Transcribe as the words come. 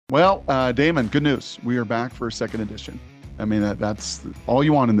Well, Damon, good news. We are back for a second edition. I mean, that's all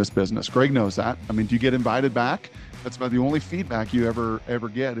you want in this business. Greg knows that. I mean, do you get invited back? That's about the only feedback you ever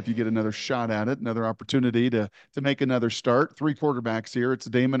get. If you get another shot at it, another opportunity to make another start. Three quarterbacks here. It's a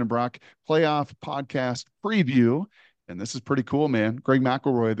Damon and Brock playoff podcast preview. And this is pretty cool, man. Greg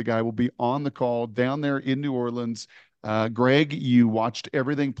McElroy, the guy, will be on the call down there in New Orleans. Greg, you watched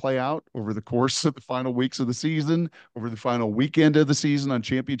everything play out over the course of the final weeks of the season, over the final weekend of the season on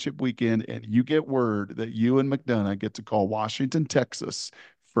championship weekend, and you get word that you and McDonough get to call Washington, Texas.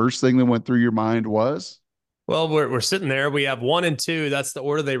 First thing that went through your mind was, Well, we're sitting there. We have one and two. That's the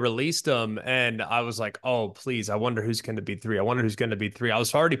order they released them. And I was like, oh, please. I wonder who's going to be three. I wonder who's going to be three. I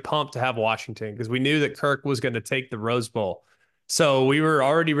was already pumped to have Washington because we knew that Kirk was going to take the Rose Bowl. So we were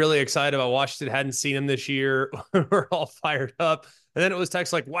already really excited about Washington. Hadn't seen him this year. We're all fired up. And then it was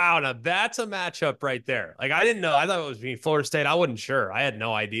text like, wow, now that's a matchup right there. Like, I didn't know. I thought it was between Florida State. I wasn't sure. I had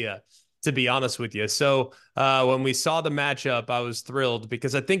no idea, to be honest with you. So when we saw the matchup, I was thrilled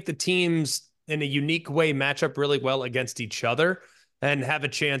because I think the teams in a unique way match up really well against each other and have a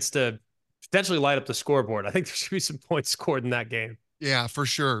chance to potentially light up the scoreboard. I think there should be some points scored in that game. Yeah, for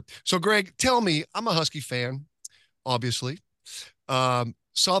sure. So, Greg, tell me, I'm a Husky fan, obviously.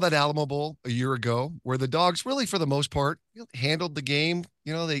 Saw that Alamo Bowl a year ago where the Dogs really, for the most part, handled the game.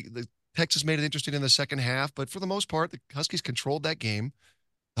 The Texas made it interesting in the second half, but for the most part, the Huskies controlled that game.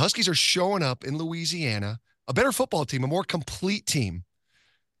 The Huskies are showing up in Louisiana, a better football team, a more complete team.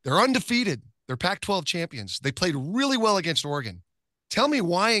 They're undefeated. They're Pac-12 champions. They played really well against Oregon. Tell me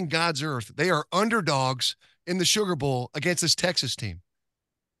why in God's earth they are underdogs in the Sugar Bowl against this Texas team.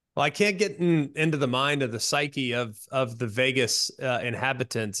 Well, I can't get into the mind of the psyche of the Vegas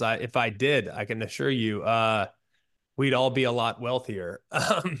inhabitants. If I did, I can assure you, we'd all be a lot wealthier.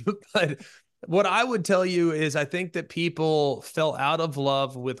 But what I would tell you is I think that people fell out of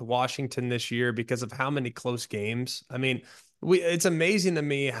love with Washington this year because of how many close games. I mean, it's amazing to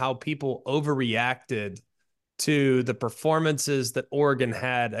me how people overreacted to the performances that Oregon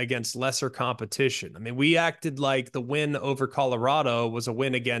had against lesser competition. I mean, we acted like the win over Colorado was a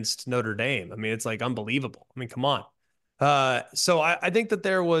win against Notre Dame. I mean, it's like unbelievable. I mean, come on. So I think that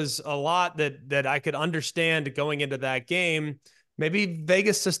there was a lot that I could understand going into that game. Maybe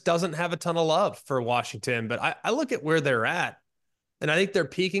Vegas just doesn't have a ton of love for Washington, but I look at where they're at. And I think they're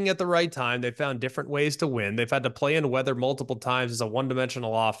peaking at the right time. They found different ways to win. They've had to play in weather multiple times as a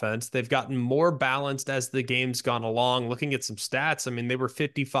one-dimensional offense. They've gotten more balanced as the game's gone along. Looking at some stats, I mean, they were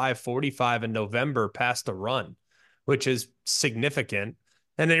 55-45 in November past a run, which is significant.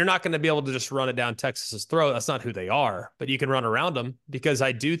 And then you're not going to be able to just run it down Texas's throat. That's not who they are, but you can run around them because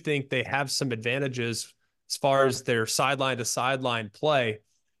I do think they have some advantages as far as their sideline to sideline play.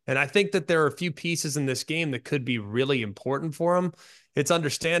 And I think that there are a few pieces in this game that could be really important for him. It's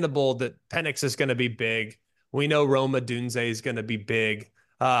understandable that Penix is going to be big. We know Roma Dunze is going to be big.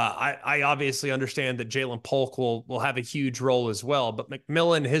 I obviously understand that Jalen Polk will have a huge role as well. But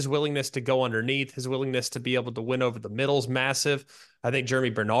McMillan, his willingness to go underneath, his willingness to be able to win over the middle is massive. I think Jeremy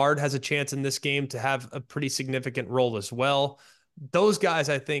Bernard has a chance in this game to have a pretty significant role as well. Those guys,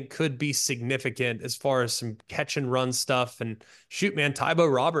 I think, could be significant as far as some catch and run stuff. And shoot, man,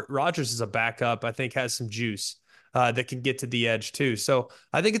 Tybo Rogers is a backup, I think has some juice that can get to the edge too. So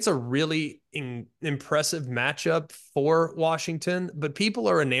I think it's a really impressive matchup for Washington, but people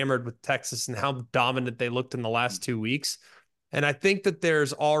are enamored with Texas and how dominant they looked in the last 2 weeks. And I think that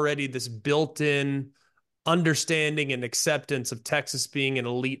there's already this built-in understanding and acceptance of Texas being an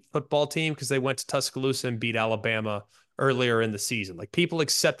elite football team because they went to Tuscaloosa and beat Alabama earlier in the season. Like people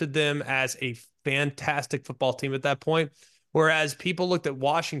accepted them as a fantastic football team at that point. Whereas people looked at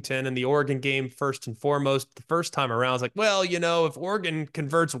Washington and the Oregon game first and foremost the first time around. It's like, well, if Oregon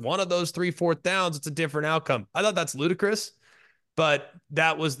converts one of those 3/4 downs, it's a different outcome. I thought that's ludicrous, but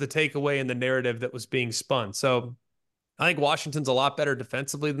that was the takeaway in the narrative that was being spun. So I think Washington's a lot better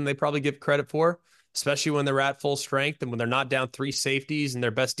defensively than they probably give credit for, especially when they're at full strength and when they're not down three safeties and their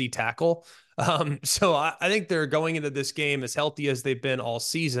best D tackle. So I think they're going into this game as healthy as they've been all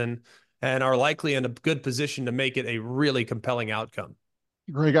season and are likely in a good position to make it a really compelling outcome.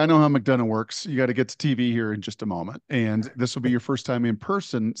 Greg, I know how McDonough works. You got to get to TV here in just a moment. And this will be your first time in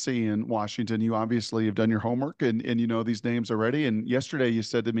person seeing Washington. You obviously have done your homework and you know these names already. And yesterday you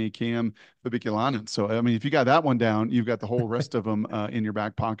said to me, Cam Fabiculanen. So, I mean, if you got that one down, you've got the whole rest of them in your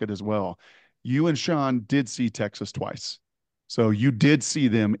back pocket as well. You and Sean did see Texas twice. So you did see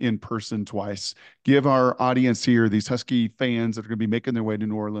them in person twice. Give our audience here, these Husky fans that are going to be making their way to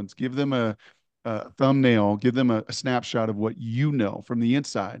New Orleans, give them a thumbnail, give them a snapshot of what you know from the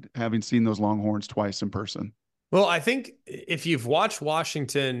inside, having seen those Longhorns twice in person. Well, I think if you've watched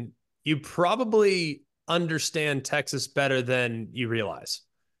Washington, you probably understand Texas better than you realize.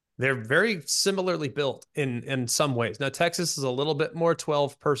 They're very similarly built in some ways. Now, Texas is a little bit more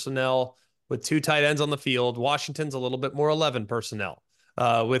 12 personnel with 2 tight ends on the field. Washington's a little bit more 11 personnel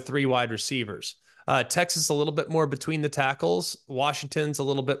with 3 wide receivers. Texas a little bit more between the tackles. Washington's a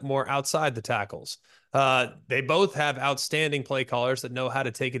little bit more outside the tackles. They both have outstanding play callers that know how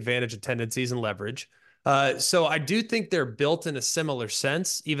to take advantage of tendencies and leverage. So I do think they're built in a similar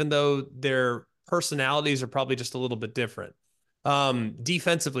sense, even though their personalities are probably just a little bit different.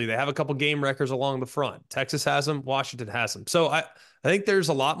 Defensively, they have a couple game wreckers along the front. Texas has them, Washington has them. So I think there's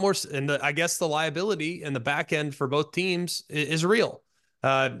a lot more, and I guess the liability in the back end for both teams is real.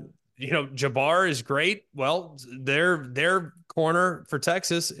 Jabbar is great. Well, their corner for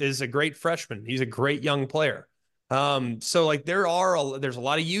Texas is a great freshman. He's a great young player. So like there's a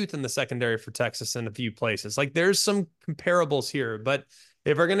lot of youth in the secondary for Texas in a few places. Like there's some comparables here, but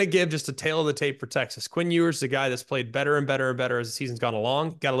if we're going to give just a tail of the tape for Texas, Quinn Ewers is the guy that's played better and better and better as the season's gone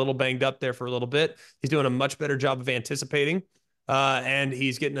along. Got a little banged up there for a little bit. He's doing a much better job of anticipating. And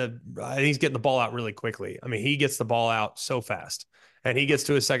he's getting the ball out really quickly. I mean, he gets the ball out so fast and he gets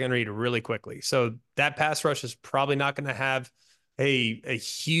to his second read really quickly. So that pass rush is probably not going to have a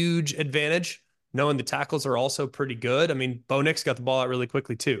huge advantage, knowing the tackles are also pretty good. I mean, Bo Nix got the ball out really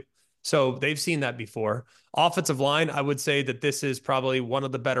quickly too. So they've seen that before. Offensive line, I would say that this is probably one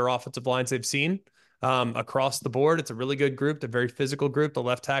of the better offensive lines they've seen across the board. It's a really good group, a very physical group. The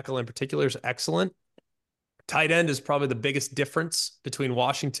left tackle in particular is excellent. Tight end is probably the biggest difference between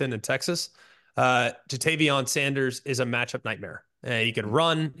Washington and Texas. Jatavion Sanders is a matchup nightmare. He can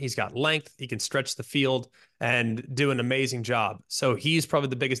run, he's got length, he can stretch the field and do an amazing job. So he's probably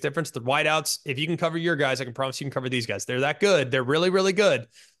the biggest difference. The wideouts, if you can cover your guys, I can promise you can cover these guys. They're that good. They're really, really good,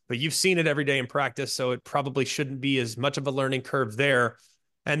 but you've seen it every day in practice, so it probably shouldn't be as much of a learning curve there.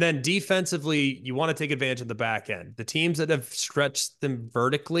 And then defensively, you want to take advantage of the back end. The teams that have stretched them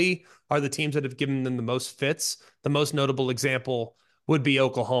vertically are the teams that have given them the most fits. The most notable example would be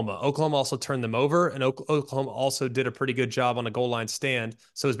Oklahoma. Oklahoma also turned them over, and Oklahoma also did a pretty good job on a goal line stand.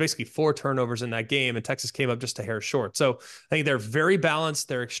 So it was basically 4 turnovers in that game, and Texas came up just a hair short. So I think they're very balanced.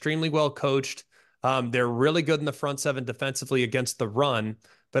 They're extremely well coached. They're really good in the front 7 defensively against the run,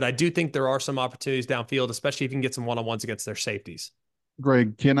 but I do think there are some opportunities downfield, especially if you can get some one-on-ones against their safeties.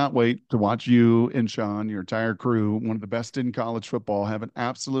 Greg, cannot wait to watch you and Sean, your entire crew, one of the best in college football, have an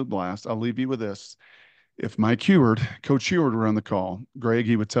absolute blast. I'll leave you with this. If Mike Huard, Coach Huard were on the call, Greg,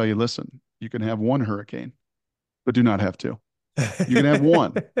 he would tell you, listen, you can have 1 hurricane, but do not have 2. You can have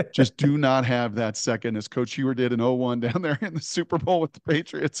 1. Just do not have that second, as Coach Huard did in 01 down there in the Super Bowl with the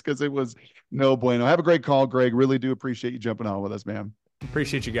Patriots, because it was no bueno. Have a great call, Greg. Really do appreciate you jumping on with us, man.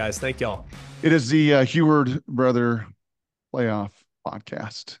 Appreciate you guys. Thank y'all. It is the Huard Brother Playoff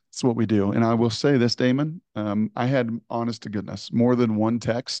Podcast. It's what we do. And I will say this, Damon, I had, honest to goodness, more than one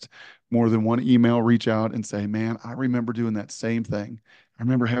text, more than one email reach out and say, man, I remember doing that same thing. I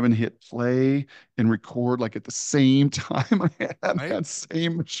remember having to hit play and record like at the same time. I had that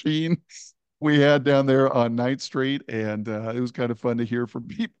same machine we had down there on 9th Street. And it was kind of fun to hear from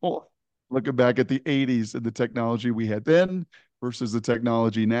people looking back at the 80s and the technology we had then versus the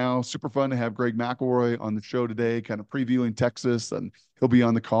technology now. Super fun to have Greg McElroy on the show today, kind of previewing Texas, and he'll be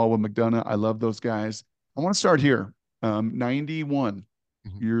on the call with McDonough. I love those guys. I want to start here. 91,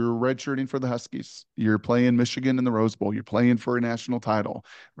 you're redshirting for the Huskies. You're playing Michigan in the Rose Bowl. You're playing for a national title,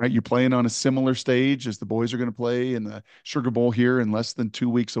 right? You're playing on a similar stage as the boys are going to play in the Sugar Bowl here in less than 2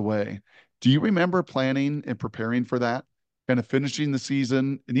 weeks away. Do you remember planning and preparing for that? Kind of finishing the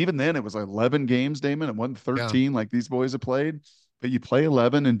season. And even then it was 11 games, Damon. It wasn't 13 like these boys have played, but you play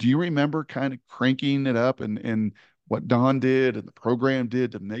 11. And do you remember kind of cranking it up and what Don did and the program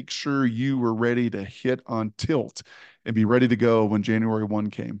did to make sure you were ready to hit on tilt and be ready to go when January 1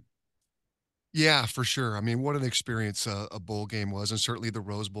 came? Yeah, for sure. I mean, what an experience a bowl game was, and certainly the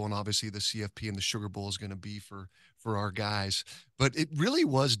Rose Bowl and obviously the CFP and the Sugar Bowl is going to be for our guys. But it really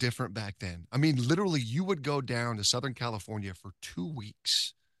was different back then. I mean, literally, you would go down to Southern California for 2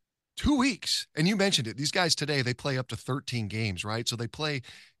 weeks. 2 weeks. And you mentioned it. These guys today, they play up to 13 games, right? So they play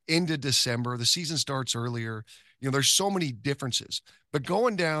into December. The season starts earlier. You know, there's so many differences. But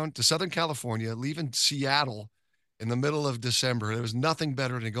going down to Southern California, leaving Seattle in the middle of December, there was nothing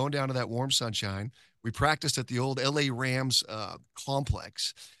better than going down to that warm sunshine. We practiced at the old LA Rams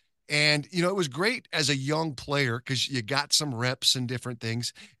complex. And, you know, it was great as a young player because you got some reps and different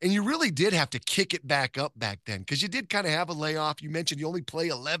things. And you really did have to kick it back up back then because you did kind of have a layoff. You mentioned you only play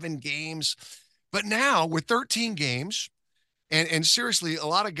 11 games. But now with 13 games And seriously, a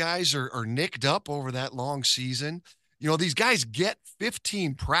lot of guys are nicked up over that long season. These guys get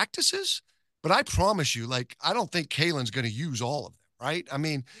 15 practices, but I promise you, like, I don't think Kalen's going to use all of them, right? I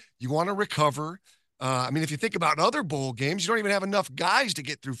mean, you want to recover. If you think about other bowl games, you don't even have enough guys to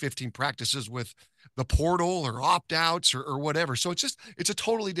get through 15 practices with the portal or opt-outs or whatever. So it's a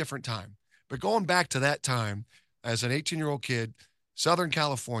totally different time. But going back to that time as an 18-year-old kid, Southern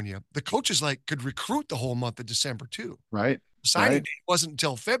California, the coaches could recruit the whole month of December too. Right. Signing Right. day wasn't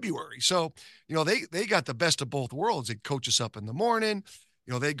until February. So, they got the best of both worlds. They'd coach us up in the morning.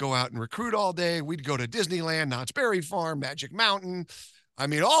 They'd go out and recruit all day. We'd go to Disneyland, Knott's Berry Farm, Magic Mountain. I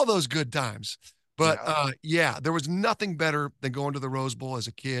mean, all those good times. But there was nothing better than going to the Rose Bowl as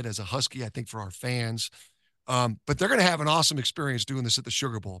a kid, as a Husky, I think, for our fans. But they're going to have an awesome experience doing this at the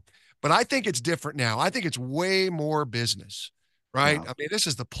Sugar Bowl. But I think it's different now. I think it's way more business, right? Yeah. I mean, this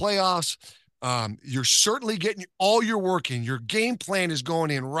is the playoffs. You're certainly getting all your work in. Your game plan is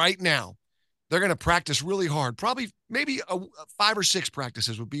going in right now. They're going to practice really hard. Probably maybe 5 or 6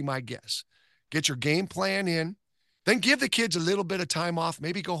 practices would be my guess. Get your game plan in. Then give the kids a little bit of time off.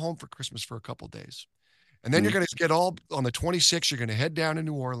 Maybe go home for Christmas for a couple of days. And then you're going to get all on the 26th. You're going to head down to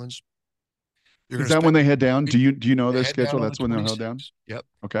New Orleans. Is that when they head down? Do you know their schedule? That's when they're held down? Yep.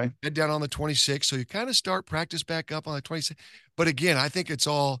 Okay. Head down on the 26th. So you kind of start practice back up on the 26th. But again, I think it's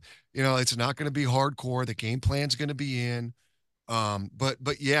all, it's not going to be hardcore. The game plan's going to be in.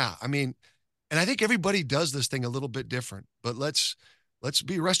 But yeah, I mean, and I think everybody does this thing a little bit different. But let's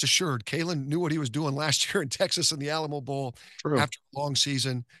be rest assured, Kalen knew what he was doing last year in Texas in the Alamo Bowl. True. After a long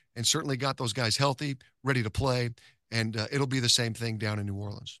season, and certainly got those guys healthy, ready to play. And it'll be the same thing down in New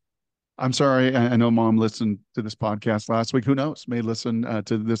Orleans. I'm sorry. I know Mom listened to this podcast last week. Who knows? May listen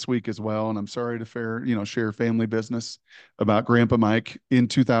to this week as well. And I'm sorry to share family business about Grandpa Mike in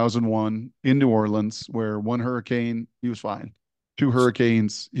 2001 in New Orleans, where one hurricane, he was fine. 2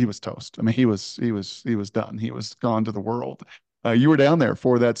 hurricanes, he was toast. I mean, he was done. He was gone to the world. You were down there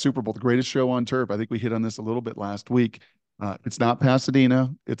for that Super Bowl, the greatest show on turf. I think we hit on this a little bit last week. It's not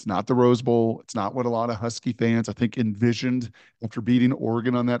Pasadena. It's not the Rose Bowl. It's not what a lot of Husky fans, I think, envisioned after beating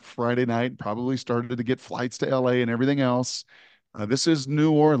Oregon on that Friday night, probably started to get flights to LA and everything else. This is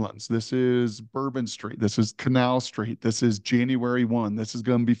New Orleans. This is Bourbon Street. This is Canal Street. This is January 1. This is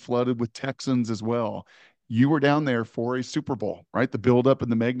going to be flooded with Texans as well. You were down there for a Super Bowl, right? The buildup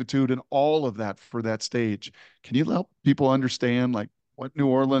and the magnitude and all of that for that stage. Can you help people understand, what New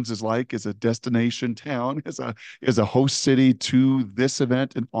Orleans is like as a destination town, as a host city to this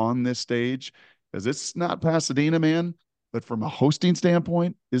event and on this stage? Because it's not Pasadena, man, but from a hosting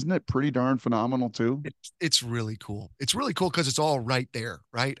standpoint, isn't it pretty darn phenomenal too? It's really cool. It's really cool because it's all right there,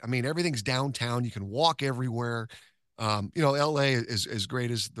 right? I mean, everything's downtown. You can walk everywhere. LA is as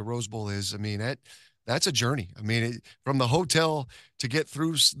great as the Rose Bowl is. I mean, that's a journey. I mean, from the hotel to get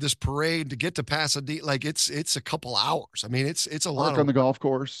through this parade to get to Pasadena, it's a couple hours. I mean, it's a lot. Park on the golf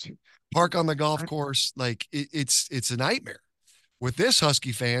course. Park on the golf course. It's a nightmare. With this,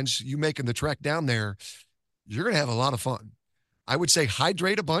 Husky fans, you making the trek down there, you're going to have a lot of fun. I would say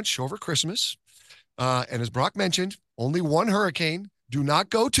hydrate a bunch over Christmas. And as Brock mentioned, only 1 hurricane. Do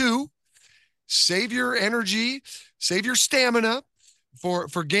not go 2. Save your energy, save your stamina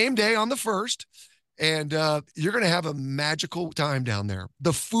for game day on the 1st. And you're going to have a magical time down there.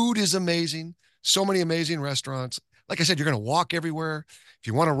 The food is amazing. So many amazing restaurants. Like I said, you're going to walk everywhere. If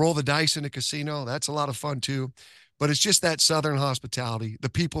you want to roll the dice in a casino, that's a lot of fun too. But it's just that Southern hospitality. The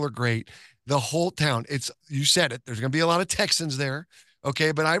people are great. The whole town. You said it. There's going to be a lot of Texans there.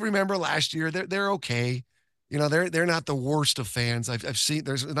 Okay. But I remember last year, they're okay. They're not the worst of fans. I've seen,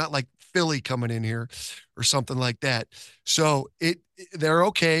 there's not like Philly coming in here or something like that. So they're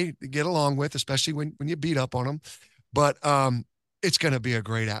okay to get along with, especially when you beat up on them. But it's going to be a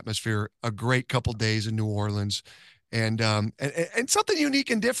great atmosphere, a great couple days in New Orleans, and something unique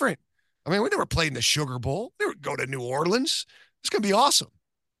and different. I mean, we never played in the Sugar Bowl. We never go to New Orleans. It's going to be awesome,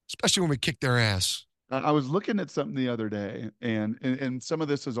 especially when we kick their ass. I was looking at something the other day, and some of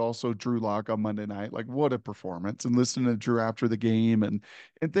this is also Drew Lock on Monday night. Like, what a performance! And listening to Drew after the game, and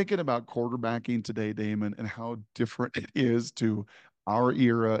thinking about quarterbacking today, Damon, and how different it is to our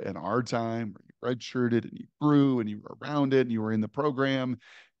era and our time, where you redshirted and you grew and you were around it and you were in the program.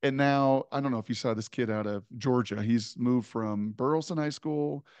 And now, I don't know if you saw this kid out of Georgia. He's moved from Burleson High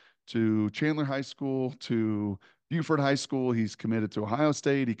School to Chandler High School to Buford High School. He's committed to Ohio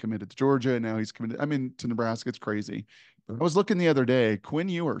State. He committed to Georgia. And now he's committed, to Nebraska. It's crazy. But I was looking the other day. Quinn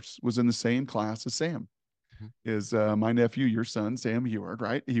Ewers was in the same class as Sam. Is my nephew, your son, Sam Huard,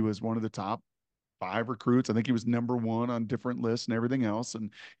 right? He was one of the top 5 recruits. I think he was number 1 on different lists and everything else.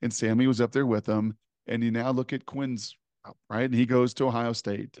 And Sammy was up there with him. And you now look at Quinn's right? And he goes to Ohio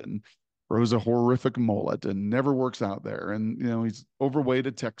State and grows a horrific mullet and never works out there. And, he's overweight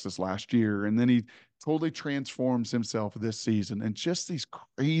at Texas last year. And then he totally transforms himself this season. And just these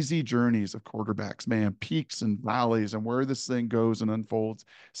crazy journeys of quarterbacks, man, peaks and valleys and where this thing goes and unfolds.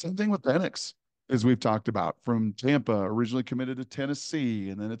 Same thing with Penix, as we've talked about, from Tampa, originally committed to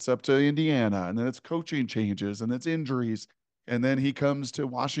Tennessee, and then it's up to Indiana, and then it's coaching changes, and it's injuries. And then he comes to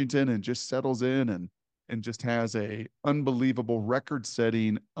Washington and just settles in and just has a unbelievable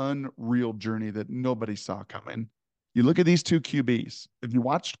record-setting, unreal journey that nobody saw coming. You look at these two QBs. Have you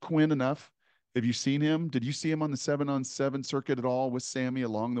watched Quinn enough? Have you seen him? Did you see him on the 7-on-7 circuit at all with Sammy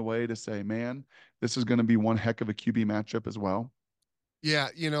along the way to say, man, this is going to be one heck of a QB matchup as well? Yeah,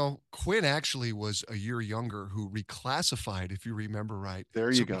 Quinn actually was a year younger who reclassified, if you remember right.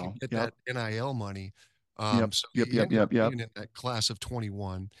 There So you he go. could get Yep. that NIL money. Yep. So Yep. he Yep. ended up Yep. Yep. being in that class of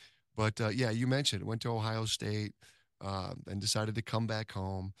 21. But yeah, you mentioned went to Ohio State and decided to come back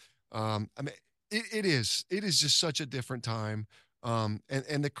home. I mean, it is just such a different time.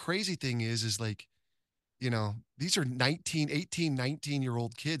 And the crazy thing is like, these are 19, 18,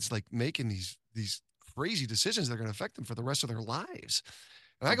 19-year-old kids like making these crazy decisions that are going to affect them for the rest of their lives.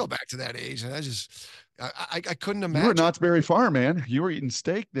 And I go back to that age, and I couldn't You were at imagine. Knott's Berry Farm, man. You were eating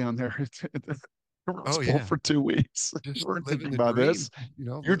steak down there at the Rose Oh Bowl yeah, for 2 weeks. You just weren't living thinking the about dream. this.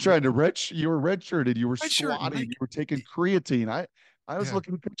 You were trying to you were redshirted. You were Red shirt, squatting. You Mike. were taking creatine. I was Yeah,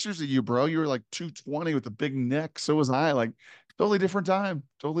 looking at pictures of you, bro. You were like 220 with a big neck. So was I. Like totally different time,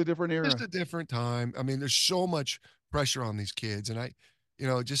 totally different just era. a different time. I mean, there's so much pressure on these kids, and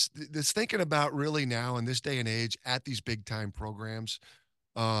just this thinking about really now in this day and age at these big time programs.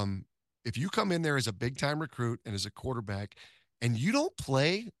 Um, if you come in there as a big time recruit and as a quarterback, and you don't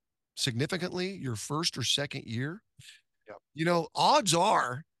play significantly your first or second year, Yep. Odds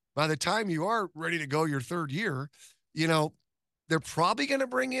are by the time you are ready to go your third year, you know, they're probably going to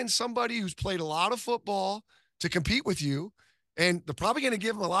bring in somebody who's played a lot of football to compete with you. And they're probably going to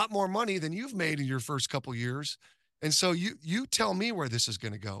give them a lot more money than you've made in your first couple years. And so you tell me where this is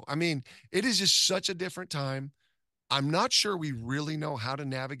going to go. I mean, it is just such a different time. I'm not sure we really know how to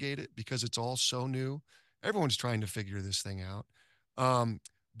navigate it because it's all so new. Everyone's trying to figure this thing out.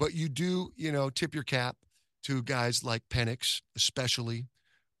 But you do, tip your cap to guys like Penix, especially,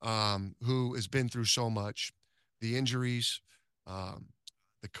 who has been through so much, the injuries, um,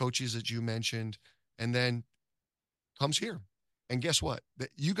 the coaches that you mentioned, and then comes here. And guess what?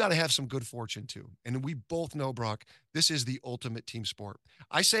 You got to have some good fortune too. And we both know, Brock, this is the ultimate team sport.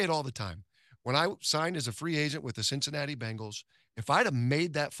 I say it all the time. When I signed as a free agent with the Cincinnati Bengals, if I'd have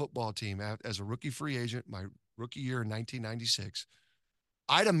made that football team out as a rookie free agent, my rookie year in 1996,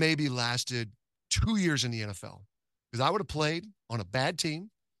 I'd have maybe lasted 2 years in the NFL because I would have played on a bad team,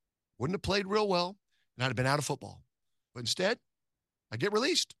 wouldn't have played real well, and I'd have been out of football. But instead, I get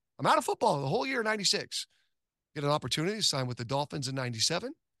released. I'm out of football the whole year in 96. Get an opportunity to sign with the Dolphins in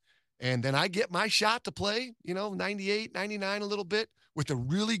 97. And then I get my shot to play, 98, 99, a little bit with a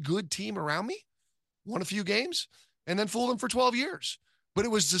really good team around me, won a few games, and then fooled them for 12 years. But it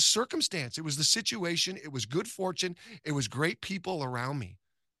was the circumstance. It was the situation. It was good fortune. It was great people around me.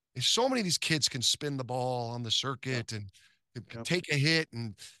 And so many of these kids can spin the ball on the circuit and take a hit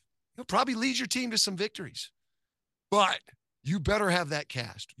and probably lead your team to some victories. But you better have that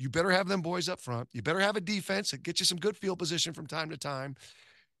cast. You better have them boys up front. You better have a defense that gets you some good field position from time to time.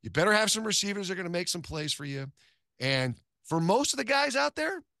 You better have some receivers that are going to make some plays for you. And for most of the guys out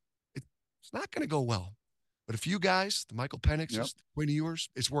there, it's not going to go well. But a few guys, the Michael Penixes, the Quinn Ewers,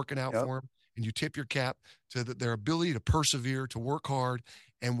 it's working out for them. And you tip your cap to their ability to persevere, to work hard.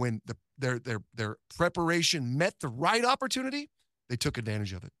 And when their preparation met the right opportunity, they took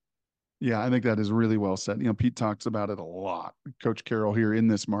advantage of it. Yeah, I think that is really well said. Pete talks about it a lot. Coach Carroll here in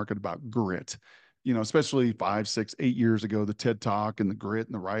this market about grit, especially 5, 6, 8 years ago, the TED Talk and the grit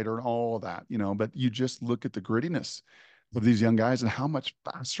and the writer and all of that, but you just look at the grittiness of these young guys and how much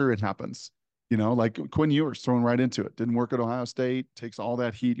faster it happens. Like Quinn Ewers thrown right into it. Didn't work at Ohio State, takes all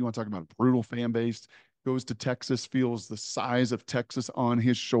that heat. You want to talk about a brutal fan base, goes to Texas, feels the size of Texas on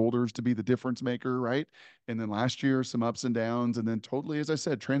his shoulders to be the difference maker, right? And then last year, some ups and downs, and then totally, as I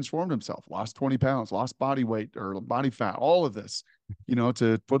said, transformed himself, lost 20 pounds, lost body weight or body fat, all of this,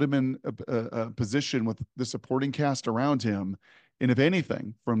 to put him in a position with the supporting cast around him. And if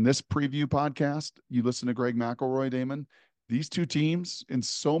anything, from this preview podcast, you listen to Greg McElroy, Damon, these two teams in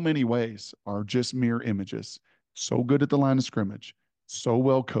so many ways are just mirror images. So good at the line of scrimmage, so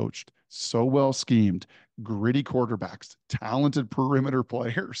well coached, so well schemed, gritty quarterbacks, talented perimeter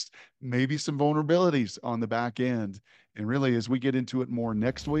players, maybe some vulnerabilities on the back end. And really, as we get into it more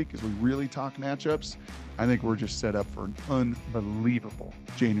next week, as we really talk matchups, I think we're just set up for an unbelievable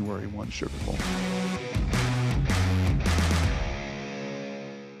January 1 Sugar Bowl.